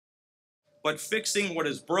But fixing what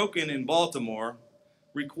is broken in Baltimore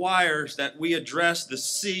requires that we address the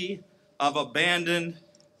sea of abandoned,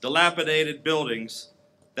 dilapidated buildings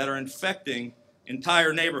that are infecting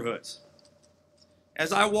entire neighborhoods.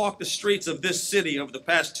 As I walked the streets of this city over the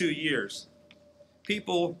past 2 years,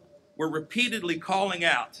 people were repeatedly calling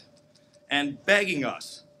out and begging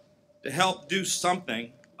us to help do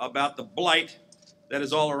something about the blight that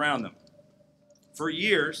is all around them. For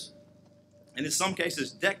years, and in some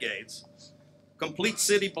cases decades, complete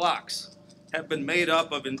city blocks have been made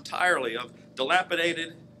up of entirely of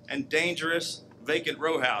dilapidated and dangerous vacant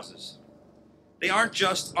row houses. They aren't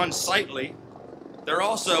just unsightly, they're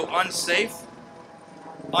also unsafe,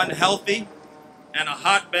 unhealthy, and a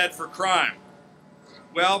hotbed for crime.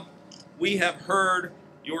 Well, we have heard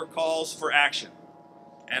your calls for action,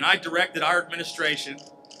 and I directed our administration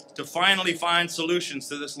to finally find solutions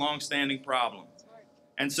to this long-standing problem.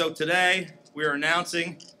 And so today, we are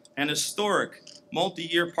announcing an historic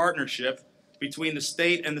multi-year partnership between the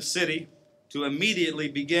state and the city to immediately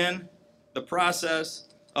begin the process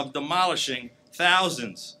of demolishing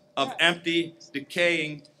thousands of empty,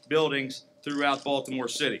 decaying buildings throughout Baltimore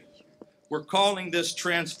City. We're calling this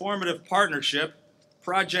transformative partnership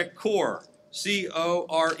Project C.O.R.E,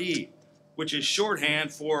 C-O-R-E, which is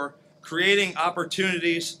shorthand for Creating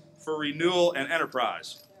Opportunities for Renewal and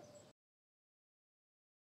Enterprise.